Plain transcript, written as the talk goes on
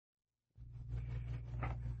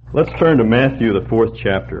Let's turn to Matthew, the 4th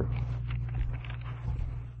chapter.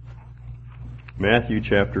 Matthew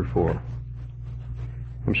chapter 4.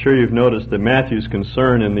 I'm sure you've noticed that Matthew's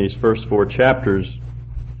concern in these first 4 chapters,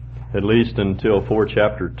 at least until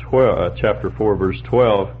chapter 4, verse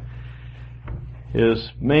 12,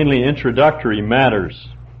 is mainly introductory matters.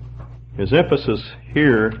 His emphasis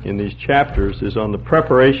here in these chapters is on the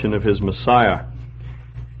preparation of his Messiah.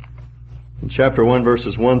 In chapter 1,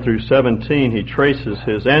 verses 1 through 17, he traces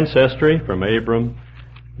his ancestry from Abram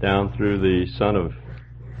down through the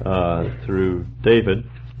through David,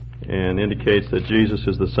 and indicates that Jesus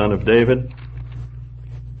is the son of David.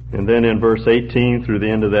 And then in verse 18 through the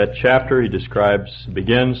end of that chapter, he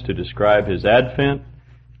begins to describe his advent,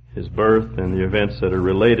 his birth, and the events that are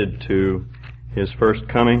related to his first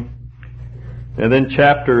coming. And then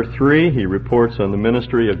chapter 3, he reports on the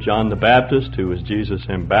ministry of John the Baptist, who was Jesus'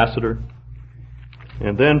 ambassador.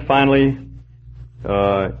 And then finally,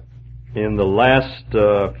 in the last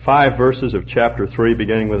 5 verses of chapter 3,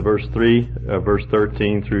 beginning with verse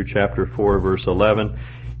 13 through chapter 4, verse 11,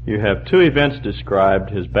 you have 2 events described,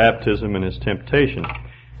 his baptism and his temptation.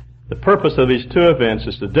 The purpose of these 2 events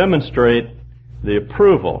is to demonstrate the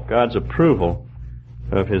approval, God's approval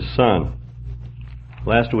of his Son.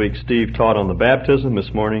 Last week Steve taught on the baptism.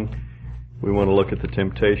 This morning we want to look at the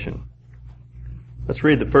temptation. Let's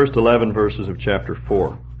read the first 11 verses of chapter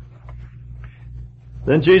 4.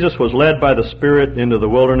 Then Jesus was led by the Spirit into the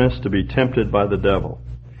wilderness to be tempted by the devil.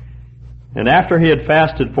 And after he had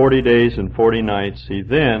fasted 40 days and 40 nights, he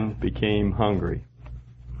then became hungry.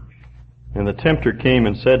 And the tempter came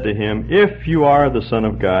and said to him, "If you are the Son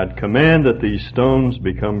of God, command that these stones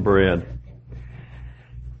become bread."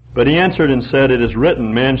 But he answered and said, "It is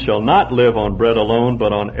written, man shall not live on bread alone,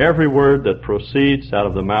 but on every word that proceeds out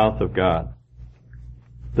of the mouth of God."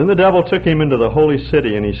 Then the devil took him into the holy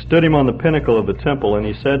city, and he stood him on the pinnacle of the temple, and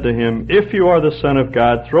he said to him, "If you are the Son of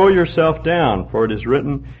God, throw yourself down, for it is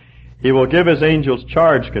written, He will give His angels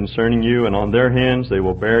charge concerning you, and on their hands they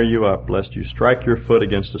will bear you up, lest you strike your foot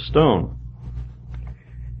against a stone."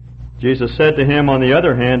 Jesus said to him, "On the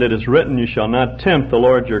other hand, it is written, You shall not tempt the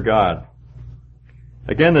Lord your God."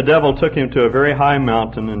 Again the devil took him to a very high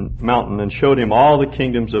mountain and showed him all the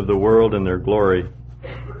kingdoms of the world and their glory.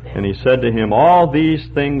 And he said to him, "All these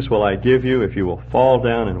things will I give you if you will fall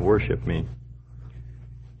down and worship me."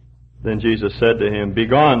 Then Jesus said to him,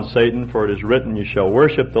 "Begone, Satan, for it is written, You shall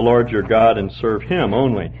worship the Lord your God and serve Him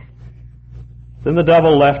only." Then the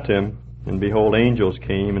devil left him, and behold, angels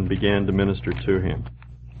came and began to minister to him.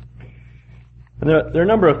 And there are a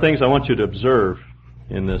number of things I want you to observe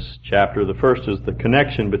in this chapter. The first is the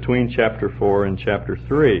connection between chapter 4 and chapter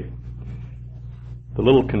 3. The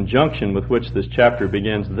little conjunction with which this chapter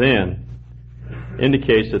begins then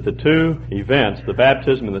indicates that the 2 events, the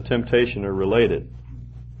baptism and the temptation, are related.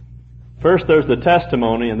 First there's the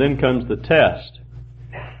testimony, and then comes the test.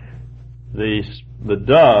 The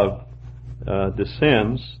dove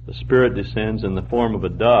descends, the Spirit descends in the form of a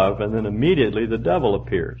dove, and then immediately the devil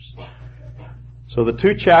appears. So the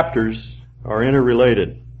 2 chapters are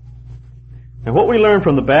interrelated. And what we learn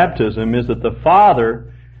from the baptism is that the Father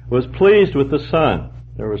was pleased with the Son.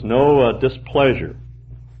 There was no displeasure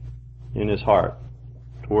in His heart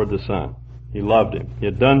toward the Son. He loved Him. He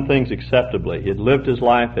had done things acceptably. He had lived His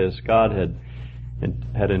life as God had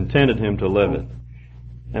intended Him to live it.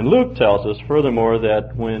 And Luke tells us, furthermore,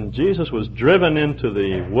 that when Jesus was driven into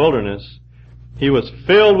the wilderness, He was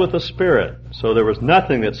filled with the Spirit. So there was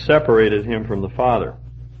nothing that separated Him from the Father.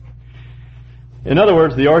 In other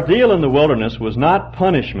words, the ordeal in the wilderness was not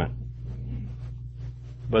punishment,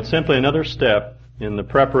 but simply another step in the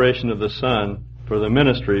preparation of the Son for the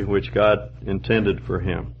ministry which God intended for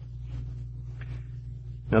Him.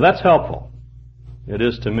 Now that's helpful. It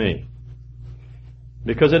is to me.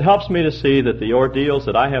 Because it helps me to see that the ordeals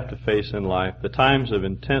that I have to face in life, the times of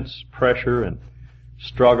intense pressure and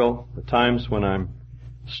struggle, the times when I'm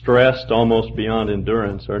stressed almost beyond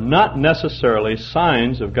endurance, are not necessarily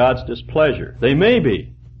signs of God's displeasure. They may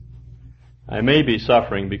be. I may be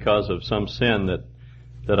suffering because of some sin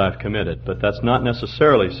that I've committed, but that's not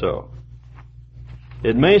necessarily so.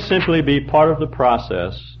 It may simply be part of the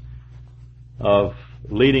process of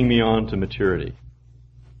leading me on to maturity.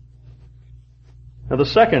 Now the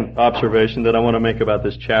second observation that I want to make about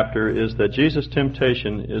this chapter is that Jesus'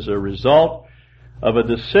 temptation is a result of a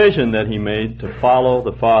decision that He made to follow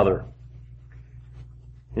the Father.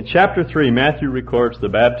 In chapter 3, Matthew records the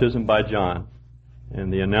baptism by John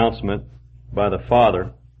and the announcement by the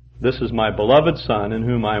Father, "This is my beloved Son in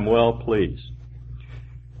whom I am well pleased."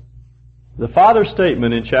 The Father's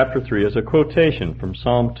statement in chapter 3 is a quotation from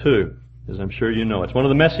Psalm 2. as I'm sure you know. It's one of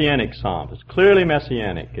the Messianic Psalms. It's clearly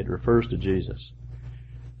Messianic. It refers to Jesus.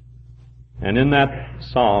 And in that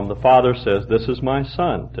psalm, the Father says, "This is my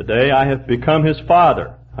Son. Today I have become His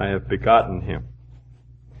Father. I have begotten Him."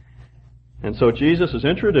 And so Jesus is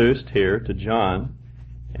introduced here to John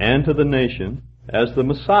and to the nation as the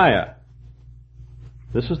Messiah.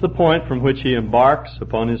 This is the point from which He embarks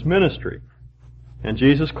upon His ministry. And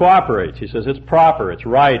Jesus cooperates. He says it's proper, it's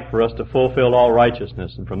right for us to fulfill all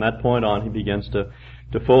righteousness. And from that point on, He begins to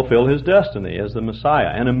fulfill His destiny as the Messiah.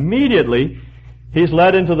 And immediately, He's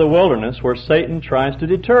led into the wilderness where Satan tries to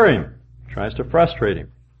deter Him, tries to frustrate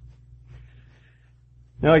Him.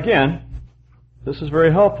 Now again, this is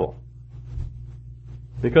very helpful,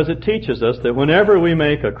 because it teaches us that whenever we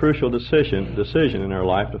make a crucial decision in our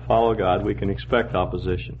life to follow God, we can expect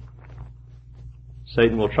opposition.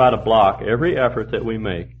 Satan will try to block every effort that we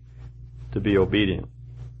make to be obedient.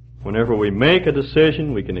 Whenever we make a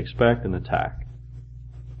decision, we can expect an attack.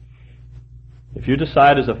 If you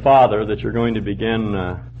decide as a father that you're going to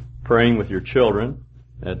begin praying with your children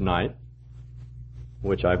at night,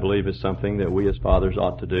 which I believe is something that we as fathers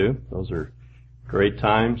ought to do, those are great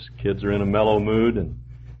times. Kids are in a mellow mood,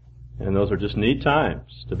 and those are just neat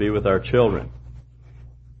times to be with our children.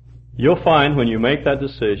 You'll find when you make that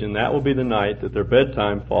decision, that will be the night that their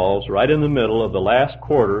bedtime falls right in the middle of the last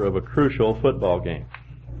quarter of a crucial football game.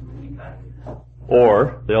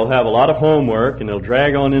 Or they'll have a lot of homework and they'll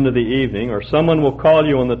drag on into the evening, or someone will call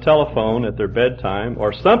you on the telephone at their bedtime,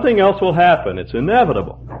 or something else will happen. It's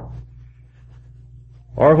inevitable.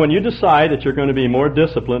 Or when you decide that you're going to be more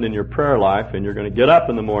disciplined in your prayer life and you're going to get up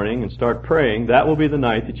in the morning and start praying, that will be the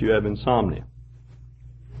night that you have insomnia.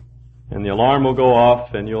 And the alarm will go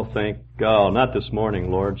off and you'll think, "Oh, not this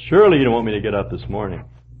morning, Lord. Surely you don't want me to get up this morning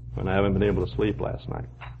when I haven't been able to sleep last night."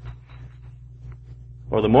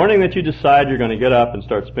 Or the morning that you decide you're going to get up and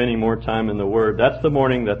start spending more time in the Word, that's the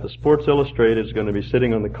morning that the Sports Illustrated is going to be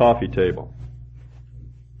sitting on the coffee table.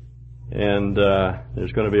 And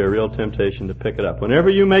there's going to be a real temptation to pick it up. Whenever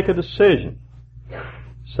you make a decision,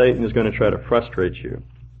 Satan is going to try to frustrate you.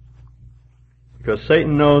 Because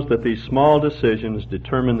Satan knows that these small decisions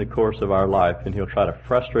determine the course of our life, and he'll try to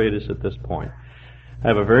frustrate us at this point. I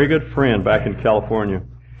have a very good friend back in California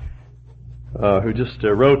who just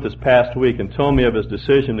wrote this past week and told me of his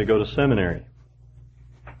decision to go to seminary.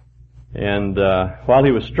 And while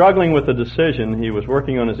he was struggling with the decision, he was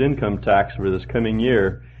working on his income tax for this coming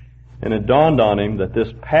year, and it dawned on him that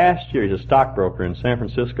this past year, he's a stockbroker in San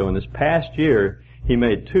Francisco, and this past year he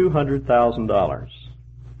made $200,000.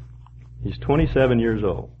 He's 27 years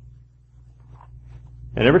old.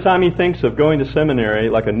 And every time he thinks of going to seminary,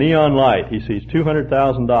 like a neon light, he sees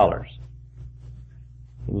 $200,000.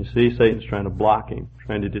 And you see, Satan's trying to block him,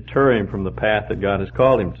 trying to deter him from the path that God has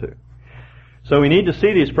called him to. So we need to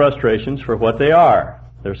see these frustrations for what they are.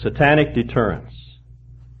 They're satanic deterrents.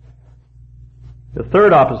 The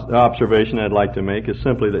third observation I'd like to make is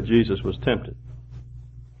simply that Jesus was tempted,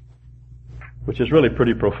 which is really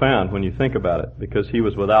pretty profound when you think about it, because He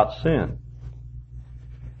was without sin.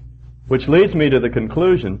 Which leads me to the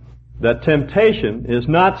conclusion that temptation is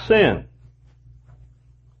not sin.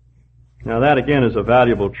 Now that again is a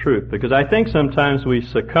valuable truth, because I think sometimes we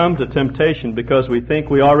succumb to temptation because we think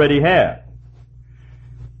we already have.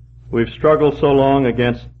 We've struggled so long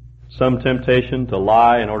against some temptation to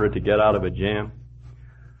lie in order to get out of a jam.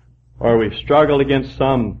 Or we've struggled against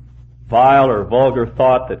some vile or vulgar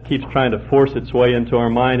thought that keeps trying to force its way into our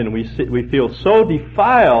mind, and we feel so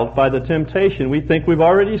defiled by the temptation we think we've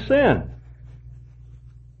already sinned.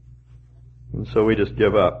 And so we just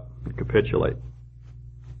give up and capitulate.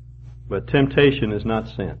 But temptation is not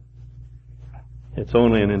sin. It's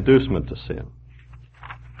only an inducement to sin.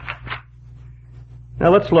 Now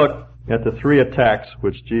let's look at the three attacks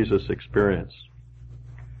which Jesus experienced.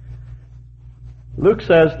 Luke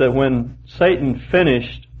says that when Satan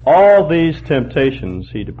finished all these temptations,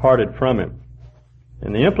 he departed from him.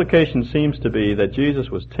 And the implication seems to be that Jesus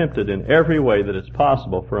was tempted in every way that it's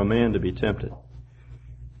possible for a man to be tempted.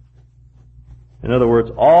 In other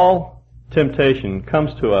words, all temptation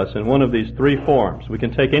comes to us in one of these three forms. We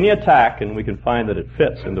can take any attack and we can find that it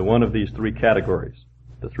fits into one of these three categories,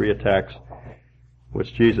 the three attacks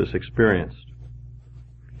which Jesus experienced.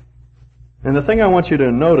 And the thing I want you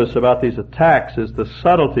to notice about these attacks is the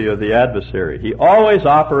subtlety of the adversary. He always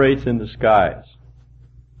operates in disguise.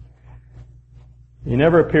 He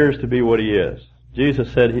never appears to be what he is.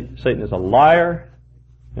 Jesus said Satan is a liar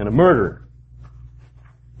and a murderer,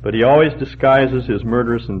 but he always disguises his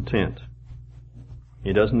murderous intent.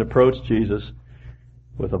 He doesn't approach Jesus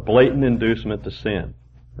with a blatant inducement to sin.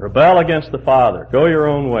 Rebel against the Father. Go your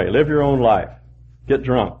own way. Live your own life. Get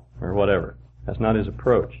drunk. or whatever. That's not his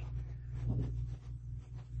approach.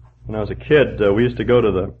 When I was a kid, we used to go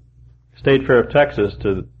to the State Fair of Texas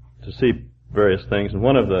to see various things, and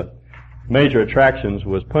one of the major attractions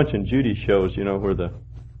was Punch and Judy shows, where the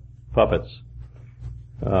puppets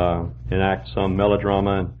enact some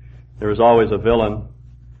melodrama, and there was always a villain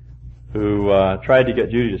who tried to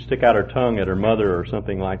get Judy to stick out her tongue at her mother or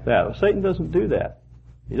something like that. Well, Satan doesn't do that.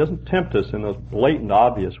 He doesn't tempt us in those blatant,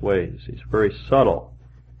 obvious ways. He's very subtle.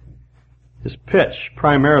 His pitch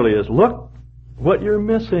primarily is, look what you're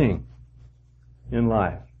missing in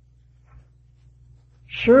life.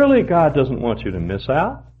 Surely God doesn't want you to miss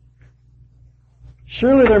out.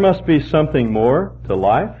 Surely there must be something more to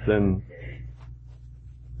life than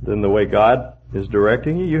the way God is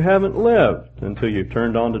directing you. You haven't lived until you've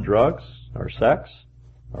turned on to drugs or sex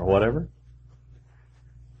or whatever.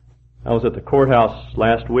 I was at the courthouse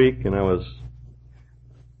last week, and I was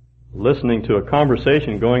listening to a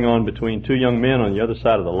conversation going on between two young men on the other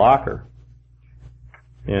side of the locker.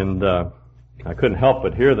 And I couldn't help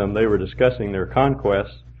but hear them. They were discussing their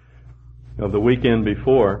conquests of the weekend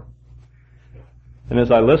before. And as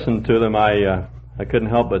I listened to them, I couldn't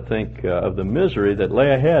help but think of the misery that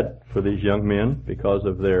lay ahead for these young men because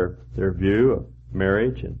of their view of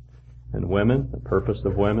marriage and women, the purpose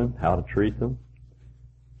of women, how to treat them.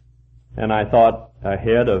 And I thought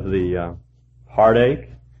ahead of the heartache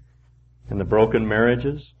and the broken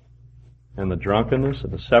marriages and the drunkenness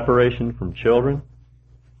and the separation from children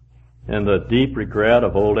and the deep regret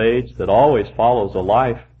of old age that always follows a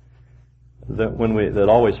life that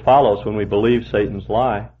always follows when we believe Satan's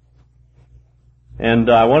lie. And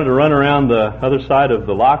I wanted to run around the other side of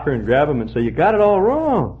the locker and grab him and say, you got it all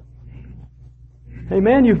wrong. Hey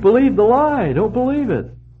man, you've believed the lie. Don't believe it.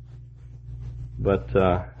 But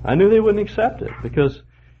I knew they wouldn't accept it because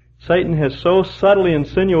Satan has so subtly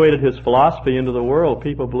insinuated his philosophy into the world,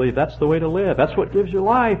 people believe that's the way to live. That's what gives you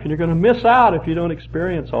life, and you're going to miss out if you don't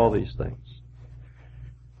experience all these things.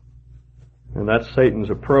 And that's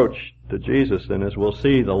Satan's approach to Jesus, and as we'll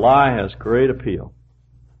see, the lie has great appeal.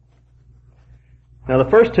 Now the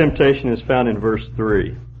first temptation is found in verse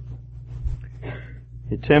 3.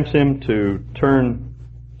 He tempts him to turn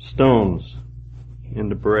stones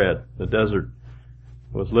into bread. The desert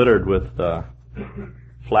was littered with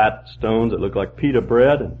flat stones that looked like pita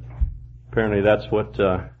bread, and apparently that's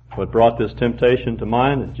what brought this temptation to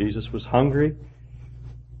mind, that Jesus was hungry.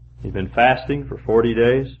 He'd been fasting for 40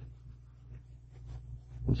 days.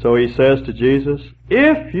 And so he says to Jesus,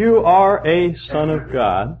 if you are a Son of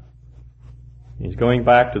God, he's going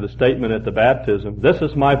back to the statement at the baptism, this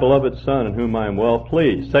is my beloved Son in whom I am well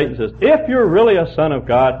pleased. Satan says, if you're really a Son of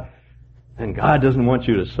God, then God doesn't want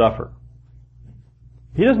you to suffer.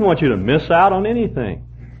 He doesn't want you to miss out on anything.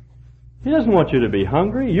 He doesn't want you to be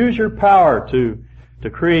hungry. Use your power to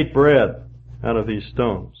create bread out of these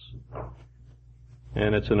stones.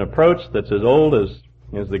 And it's an approach that's as old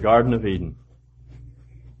as the Garden of Eden.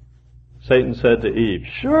 Satan said to Eve,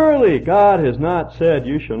 surely God has not said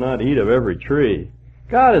you shall not eat of every tree.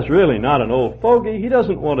 God is really not an old fogey. He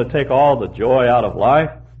doesn't want to take all the joy out of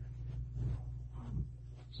life.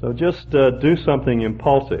 So just do something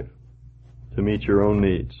impulsive to meet your own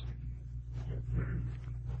needs.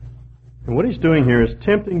 And what he's doing here is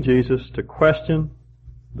tempting Jesus to question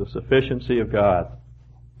the sufficiency of God.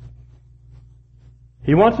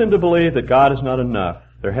 He wants him to believe that God is not enough.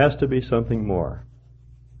 There has to be something more.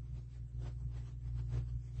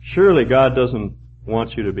 Surely God doesn't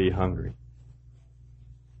want you to be hungry.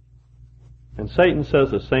 And Satan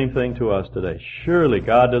says the same thing to us today. Surely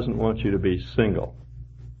God doesn't want you to be single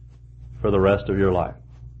for the rest of your life.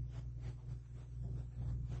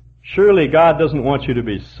 Surely God doesn't want you to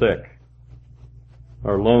be sick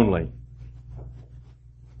or lonely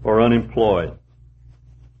or unemployed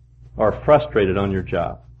or frustrated on your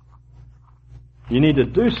job. You need to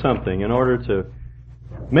do something in order to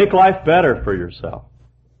make life better for yourself.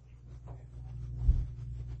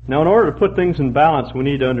 Now, in order to put things in balance, we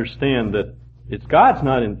need to understand that it's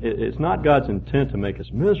not God's intent to make us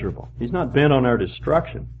miserable. He's not bent on our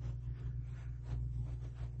destruction.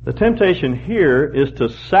 The temptation here is to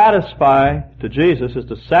satisfy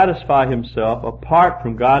himself apart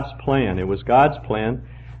from God's plan. It was God's plan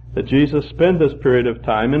that Jesus spend this period of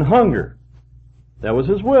time in hunger. That was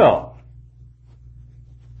his will.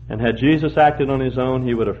 And had Jesus acted on his own,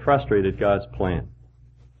 he would have frustrated God's plan.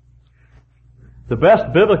 The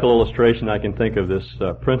best biblical illustration I can think of this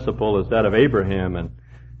principle is that of Abraham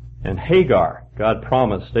and Hagar. God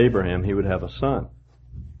promised Abraham he would have a son.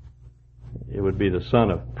 It would be the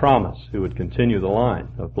son of promise who would continue the line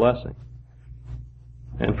of blessing.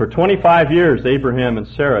 And for 25 years, Abraham and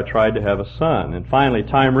Sarah tried to have a son. And finally,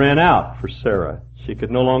 time ran out for Sarah. She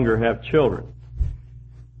could no longer have children.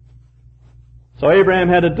 So Abraham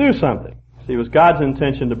had to do something. See, it was God's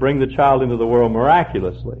intention to bring the child into the world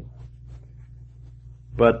miraculously.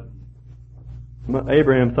 But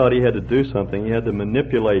Abraham thought he had to do something. He had to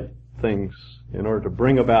manipulate things in order to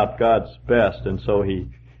bring about God's best. And so he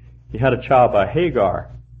had a child by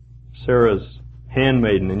Hagar, Sarah's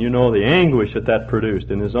handmaiden. And you know the anguish that produced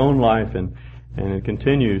in his own life, and it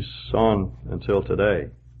continues on until today.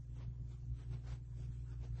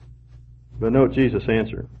 But note Jesus'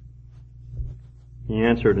 answer. He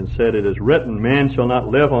answered and said, "It is written, man shall not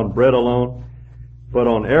live on bread alone, but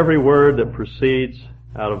on every word that proceeds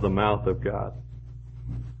out of the mouth of God."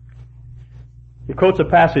 He quotes a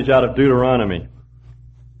passage out of Deuteronomy,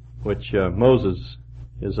 which Moses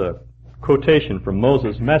is a quotation from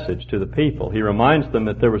Moses' message to the people. He reminds them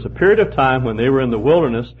that there was a period of time when they were in the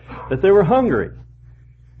wilderness that they were hungry.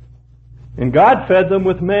 And God fed them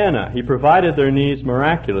with manna. He provided their needs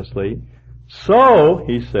miraculously. So,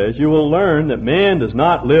 he says, you will learn that man does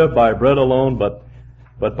not live by bread alone,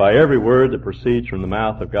 but by every word that proceeds from the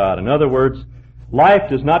mouth of God. In other words, life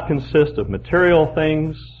does not consist of material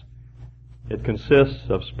things. It consists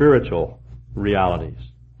of spiritual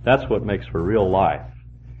realities. That's what makes for real life.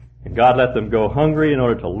 And God let them go hungry in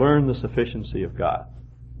order to learn the sufficiency of God.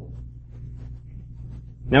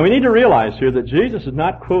 Now we need to realize here that Jesus is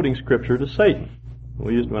not quoting Scripture to Satan.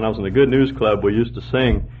 When I was in the Good News Club, we used to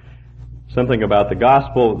sing something about the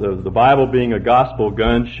gospel, the Bible being a gospel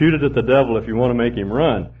gun. Shoot it at the devil if you want to make him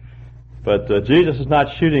run. But Jesus is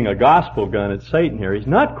not shooting a gospel gun at Satan here. He's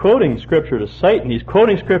not quoting Scripture to Satan. He's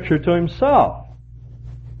quoting Scripture to himself.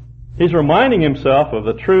 He's reminding himself of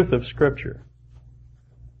the truth of Scripture.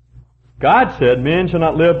 God said, man shall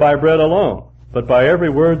not live by bread alone, but by every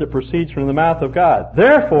word that proceeds from the mouth of God.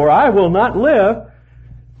 Therefore, I will not live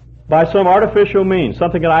by some artificial means,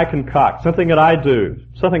 something that I concoct, something that I do,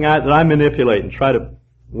 something that I manipulate and try to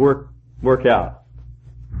work out.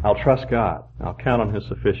 I'll trust God. I'll count on His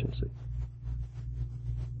sufficiency.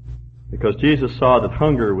 Because Jesus saw that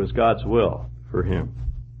hunger was God's will for him.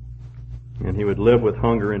 And he would live with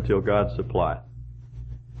hunger until God supplied.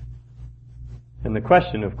 And the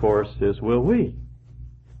question, of course, is, will we?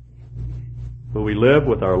 Will we live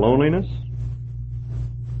with our loneliness?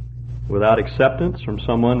 Without acceptance from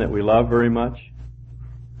someone that we love very much?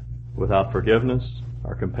 Without forgiveness,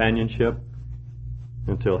 our companionship,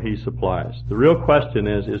 until He supplies? The real question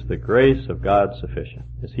is the grace of God sufficient?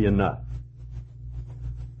 Is He enough?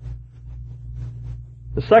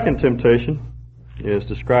 The second temptation is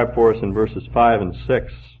described for us in verses 5 and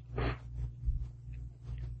 6.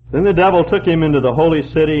 Then the devil took him into the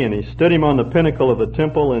holy city, and he stood him on the pinnacle of the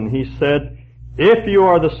temple, and he said, "If you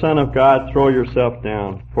are the Son of God, throw yourself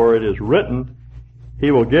down, for it is written,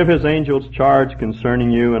 He will give His angels charge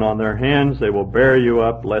concerning you, and on their hands they will bear you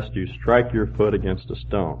up, lest you strike your foot against a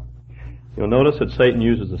stone." You'll notice that Satan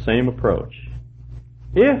uses the same approach.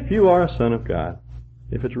 If you are a son of God,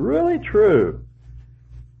 if it's really true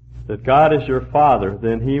that God is your Father,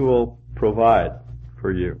 then He will provide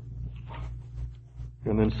for you.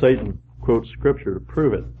 And then Satan quotes Scripture to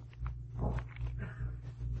prove it.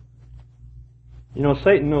 You know,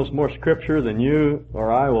 Satan knows more Scripture than you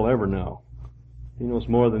or I will ever know. He knows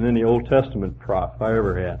more than any Old Testament prophet I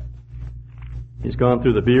ever had. He's gone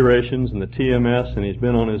through the B-rations and the TMS, and he's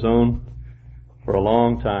been on his own for a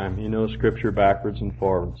long time. He knows Scripture backwards and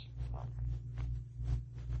forwards.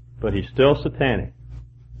 But he's still satanic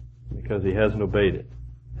because he hasn't obeyed it,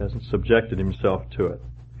 hasn't subjected himself to it.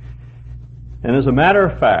 And as a matter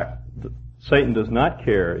of fact, Satan does not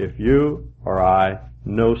care if you or I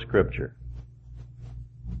know Scripture.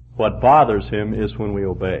 What bothers him is when we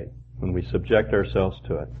obey, when we subject ourselves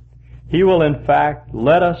to it. He will in fact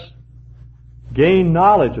let us gain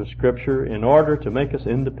knowledge of Scripture in order to make us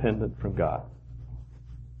independent from God.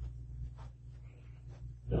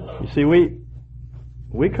 You see,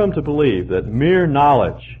 we come to believe that mere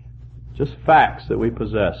knowledge, just facts that we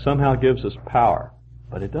possess, somehow gives us power,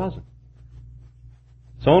 but it doesn't.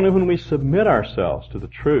 It's only when we submit ourselves to the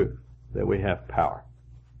truth that we have power.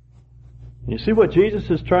 You see what Satan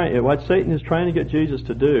is trying to get Jesus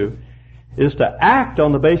to do is to act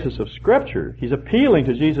on the basis of Scripture. He's appealing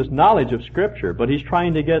to Jesus' knowledge of Scripture, but he's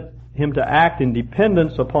trying to get him to act in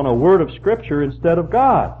dependence upon a word of Scripture instead of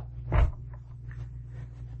God.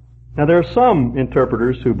 Now there are some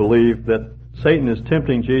interpreters who believe that Satan is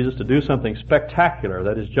tempting Jesus to do something spectacular,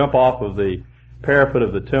 that is, jump off of the parapet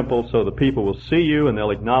of the temple so the people will see you and they'll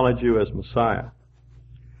acknowledge you as Messiah.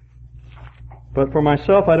 But for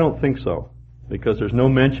myself, I don't think so, because there's no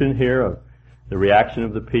mention here of the reaction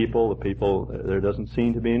of the people, there doesn't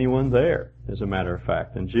seem to be anyone there, as a matter of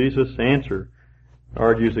fact. And Jesus' answer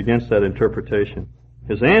argues against that interpretation.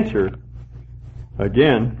 His answer,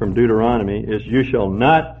 again, from Deuteronomy, is, "You shall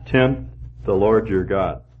not tempt the Lord your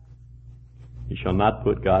God." You shall not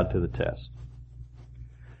put God to the test.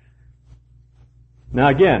 Now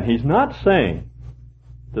again, he's not saying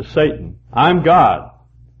to Satan, "I'm God,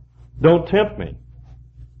 don't tempt me."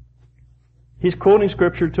 He's quoting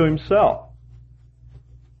Scripture to himself.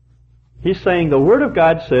 He's saying the Word of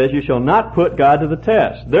God says you shall not put God to the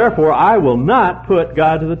test. Therefore, I will not put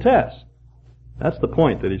God to the test. That's the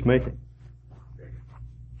point that he's making.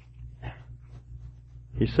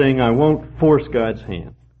 He's saying I won't force God's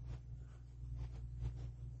hand.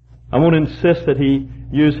 I won't insist that he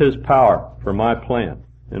use his power for my plan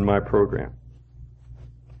and my program.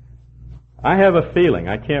 I have a feeling,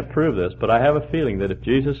 I can't prove this, but I have a feeling that if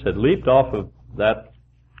Jesus had leaped off of that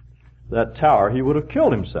tower, he would have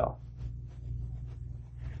killed himself.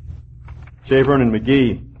 J. Vernon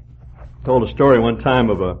McGee told a story one time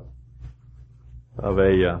of a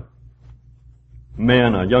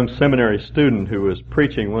man, a young seminary student who was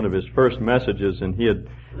preaching one of his first messages, and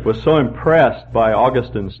was so impressed by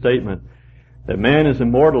Augustine's statement that man is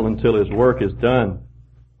immortal until his work is done,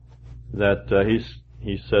 that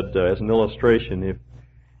he said as an illustration,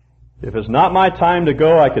 if it's not my time to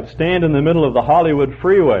go, I could stand in the middle of the Hollywood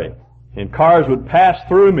freeway, and cars would pass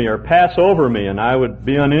through me or pass over me, and I would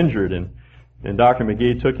be uninjured. And Dr.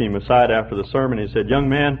 McGee took him aside after the sermon. He said, "Young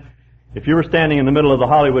man, if you were standing in the middle of the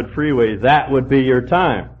Hollywood freeway, that would be your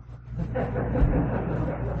time."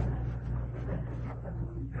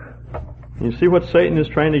 You see what Satan is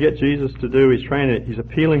trying to get Jesus to do? He's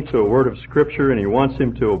appealing to a word of Scripture, and he wants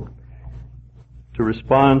him to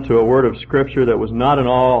respond to a word of Scripture that was not at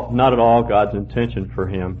all God's intention for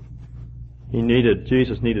him.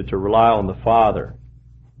 Jesus needed to rely on the Father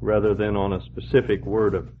rather than on a specific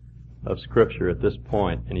word of Scripture at this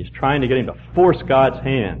point. And he's trying to get him to force God's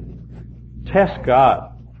hand, test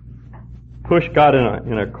God, push God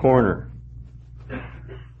in a corner.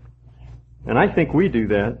 And I think we do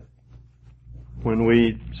that when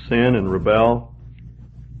we sin and rebel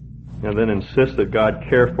and then insist that God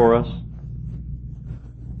care for us.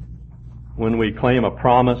 When we claim a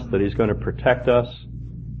promise that he's going to protect us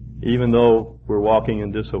even though we're walking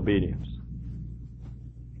in disobedience.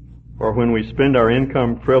 Or when we spend our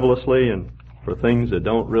income frivolously and for things that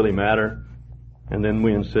don't really matter, and then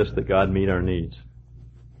we insist that God meet our needs.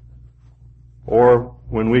 Or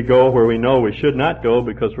when we go where we know we should not go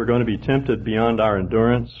because we're going to be tempted beyond our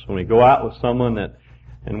endurance, when we go out with someone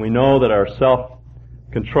and we know that our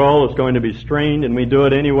self-control is going to be strained, and we do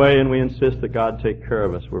it anyway, and we insist that God take care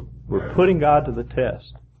of us. We're putting God to the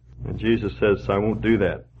test. And Jesus says, I won't do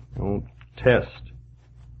that. I won't test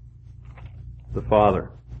the Father.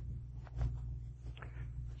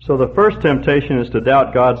 So the first temptation is to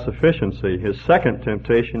doubt God's sufficiency. His second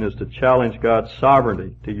temptation is to challenge God's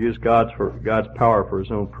sovereignty, to use God's power for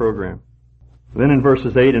his own program. Then in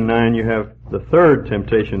verses 8 and 9 you have the third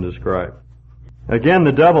temptation described. Again,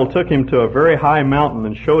 the devil took him to a very high mountain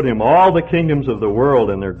and showed him all the kingdoms of the world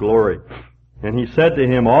and their glory. And he said to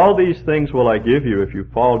him, all these things will I give you if you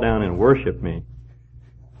fall down and worship me.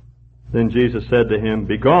 Then Jesus said to him,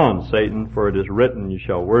 Begone, Satan, for it is written, You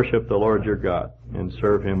shall worship the Lord your God, and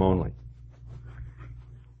serve him only.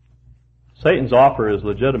 Satan's offer is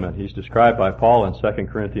legitimate. He's described by Paul in 2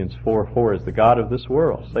 Corinthians 4:4 as the God of this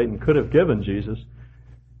world. Satan could have given Jesus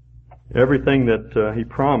everything that he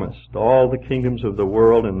promised, all the kingdoms of the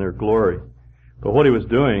world and their glory. But what he was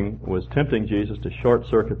doing was tempting Jesus to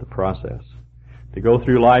short-circuit the process, to go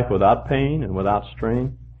through life without pain and without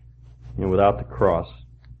strain and without the cross,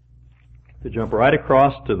 to jump right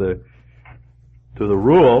across to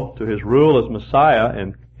his rule as Messiah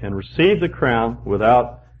and receive the crown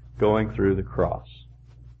without going through the cross.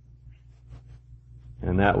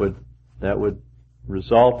 And that would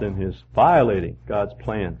result in his violating God's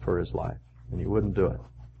plan for his life, and he wouldn't do it.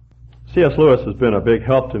 C.S. Lewis has been a big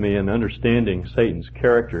help to me in understanding Satan's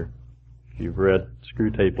character. If you've read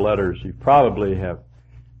Screwtape Letters, you probably have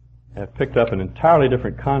picked up an entirely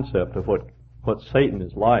different concept of what Satan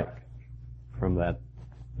is like from that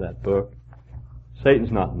book.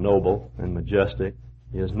 Satan's not noble and majestic.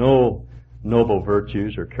 He has no noble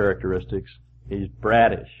virtues or characteristics. He's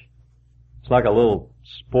brattish. It's like a little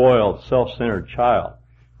spoiled, self-centered child.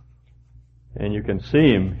 And you can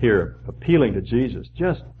see him here appealing to Jesus.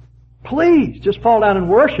 Please, just fall down and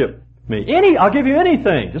worship me. I'll give you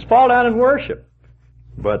anything. Just fall down and worship.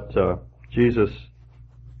 But Jesus'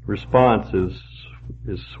 response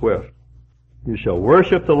is swift. You shall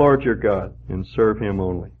worship the Lord your God and serve him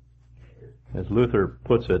only. As Luther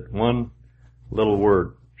puts it, one little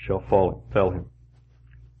word shall fell him.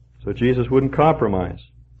 So Jesus wouldn't compromise.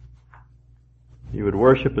 He would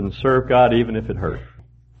worship and serve God even if it hurt.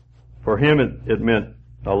 For him it meant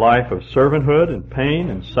a life of servanthood and pain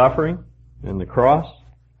and suffering and the cross.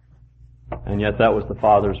 And yet that was the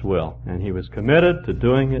Father's will. And he was committed to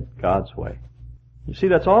doing it God's way. You see,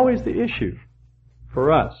 that's always the issue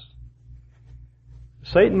for us.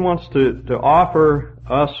 Satan wants to offer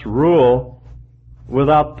us rule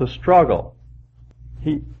without the struggle.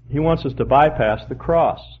 He wants us to bypass the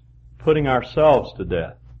cross, putting ourselves to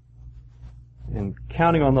death and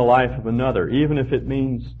counting on the life of another, even if it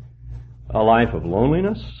means a life of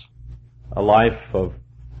loneliness, a life of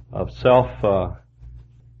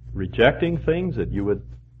rejecting things that you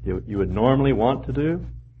would normally want to do.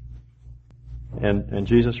 And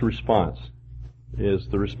Jesus' response is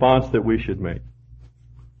the response that we should make.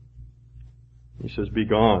 He says, "Be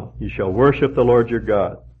gone, you shall worship the Lord your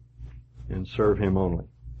God and serve him only."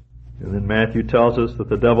 And then Matthew tells us that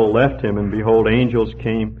the devil left him, and behold, angels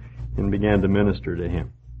came and began to minister to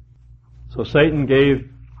him. So Satan gave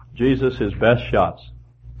Jesus his best shots,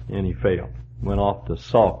 and he failed. Went off to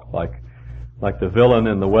sulk like the villain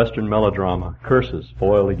in the Western melodrama. Curses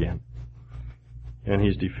foil again. And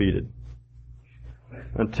he's defeated.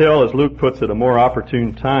 Until, as Luke puts it, a more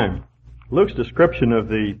opportune time. Luke's description of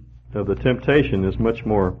the temptation is much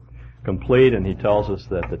more complete, and he tells us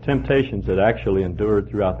that the temptations had actually endured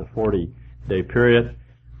throughout the 40-day period,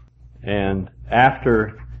 and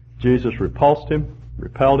after Jesus repelled him,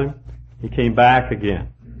 he came back again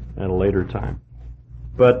at a later time.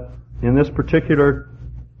 But in this particular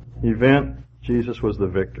event, Jesus was the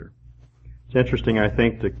victor. It's interesting, I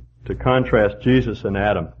think, to contrast Jesus and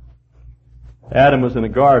Adam. Adam was in a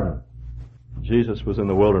garden. Jesus was in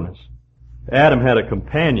the wilderness. Adam had a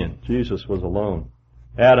companion. Jesus was alone.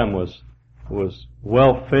 Adam was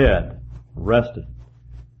well fed, rested.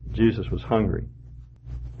 Jesus was hungry.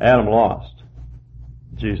 Adam lost.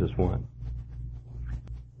 Jesus won.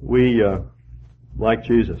 We, like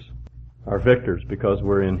Jesus, are victors because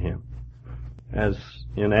we're in him. As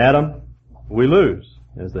in Adam, we lose.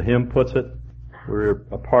 As the hymn puts it, we're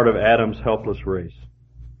a part of Adam's helpless race.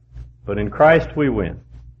 But in Christ we win.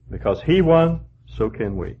 Because he won, so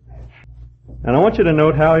can we. And I want you to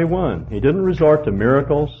note how he won. He didn't resort to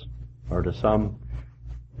miracles or to some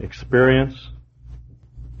experience.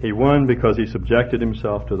 He won because he subjected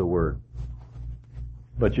himself to the Word.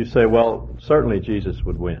 But you say, well, certainly Jesus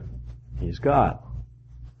would win. He's God.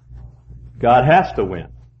 God has to win.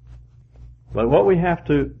 But what we have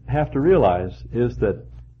to realize is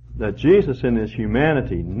that Jesus in his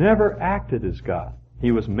humanity never acted as God.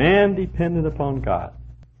 He was man dependent upon God.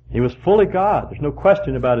 He was fully God. There's no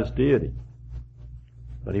question about his deity.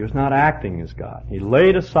 But he was not acting as God. He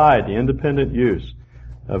laid aside the independent use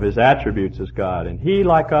of his attributes as God. And he,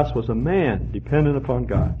 like us, was a man dependent upon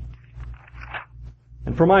God.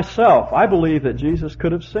 And for myself, I believe that Jesus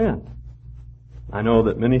could have sinned. I know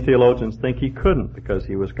that many theologians think he couldn't because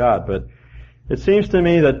he was God, but it seems to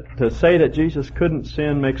me that to say that Jesus couldn't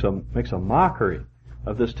sin makes a mockery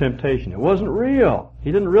of this temptation. It wasn't real.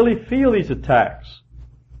 He didn't really feel these attacks.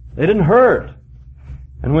 They didn't hurt.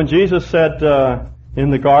 And when Jesus said in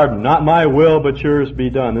the garden, "Not my will, but yours be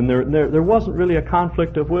done," and there wasn't really a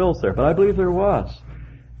conflict of wills there, but I believe there was.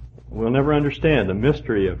 We'll never understand the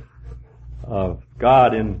mystery of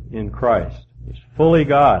God in Christ. He's fully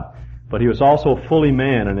God, but he was also fully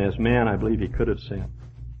man, and as man, I believe he could have sinned.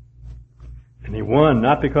 And he won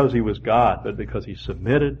not because he was God, but because he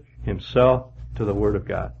submitted himself to the Word of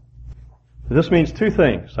God. This means two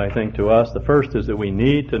things, I think, to us. The first is that we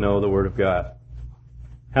need to know the Word of God.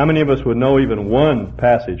 How many of us would know even one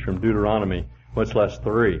passage from Deuteronomy, much less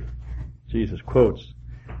three? Jesus quotes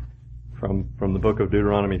from the book of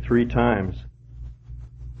Deuteronomy 3 times.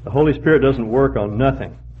 The Holy Spirit doesn't work on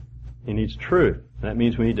nothing. He needs truth. That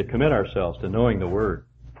means we need to commit ourselves to knowing the Word.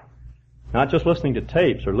 Not just listening to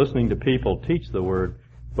tapes or listening to people teach the Word,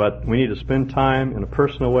 but we need to spend time in a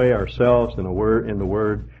personal way ourselves in the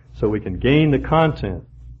Word so we can gain the content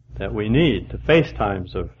that we need to face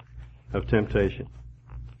times of temptation.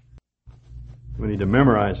 We need to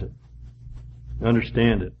memorize it,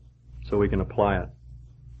 understand it, so we can apply it.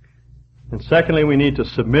 And secondly, we need to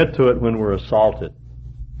submit to it when we're assaulted.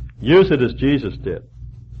 Use it as Jesus did.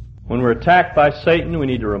 When we're attacked by Satan, we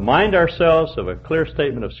need to remind ourselves of a clear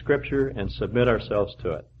statement of Scripture and submit ourselves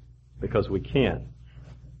to it, because we can.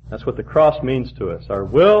 That's what the cross means to us. Our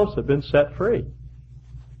wills have been set free.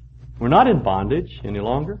 We're not in bondage any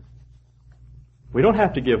longer. We don't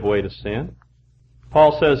have to give way to sin.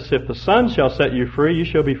 Paul says, if the Son shall set you free, you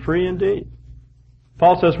shall be free indeed.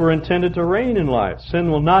 Paul says we're intended to reign in life. Sin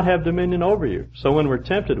will not have dominion over you. So when we're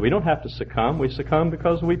tempted, we don't have to succumb. We succumb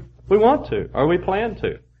because we want to, or we plan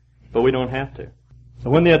to, but we don't have to. So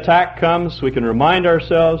when the attack comes, we can remind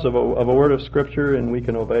ourselves of a word of Scripture and we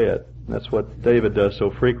can obey it. That's what David does so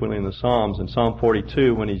frequently in the Psalms. In Psalm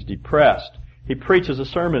 42, when he's depressed, he preaches a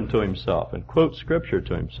sermon to himself and quotes Scripture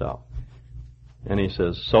to himself. And he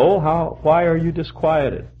says, "Soul, why are you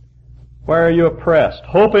disquieted? Why are you oppressed?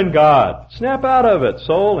 Hope in God. Snap out of it,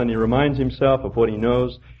 soul." And he reminds himself of what he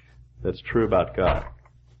knows that's true about God.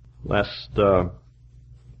 Last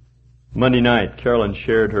Monday night, Carolyn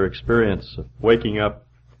shared her experience of waking up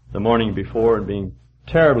the morning before and being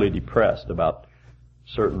terribly depressed about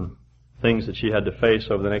certain things that she had to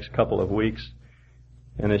face over the next couple of weeks.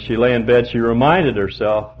 And as she lay in bed, she reminded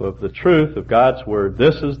herself of the truth of God's Word.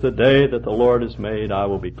 "This is the day that the Lord has made. I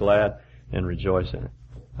will be glad and rejoice in it.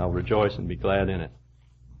 I'll rejoice and be glad in it."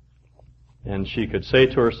 And she could say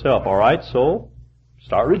to herself, "All right, soul,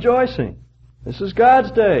 start rejoicing. This is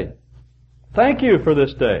God's day. Thank you for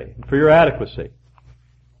this day, and for your adequacy."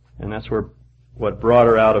 And that's what brought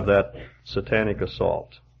her out of that satanic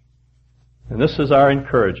assault. And this is our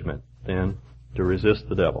encouragement, then, to resist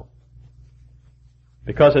the devil.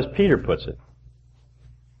 Because as Peter puts it,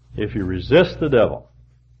 if you resist the devil,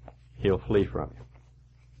 he'll flee from you.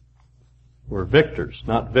 We're victors,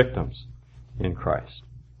 not victims, in Christ.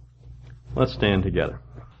 Let's stand together.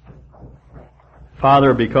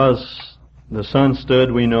 Father, because the Son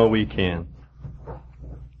stood, we know we can.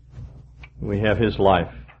 We have His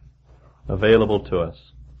life available to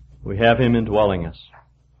us. We have Him indwelling us.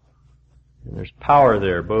 And there's power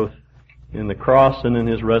there, both in the cross and in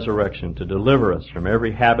His resurrection, to deliver us from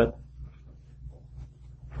every habit,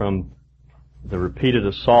 from the repeated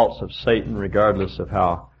assaults of Satan, regardless of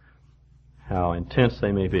how intense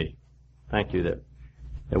they may be. Thank you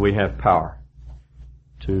that we have power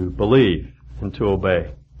to believe and to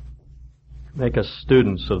obey. Make us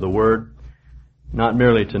students of the Word, not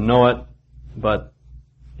merely to know it, but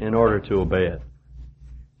in order to obey it.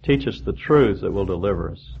 Teach us the truths that will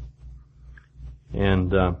deliver us.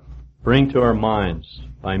 And bring to our minds,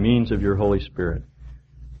 by means of your Holy Spirit,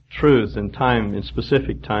 truths in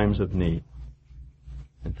specific times of need.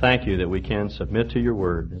 And thank you that we can submit to your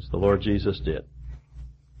word, as the Lord Jesus did,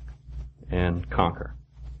 and conquer.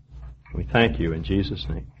 We thank you in Jesus'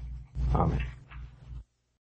 name. Amen.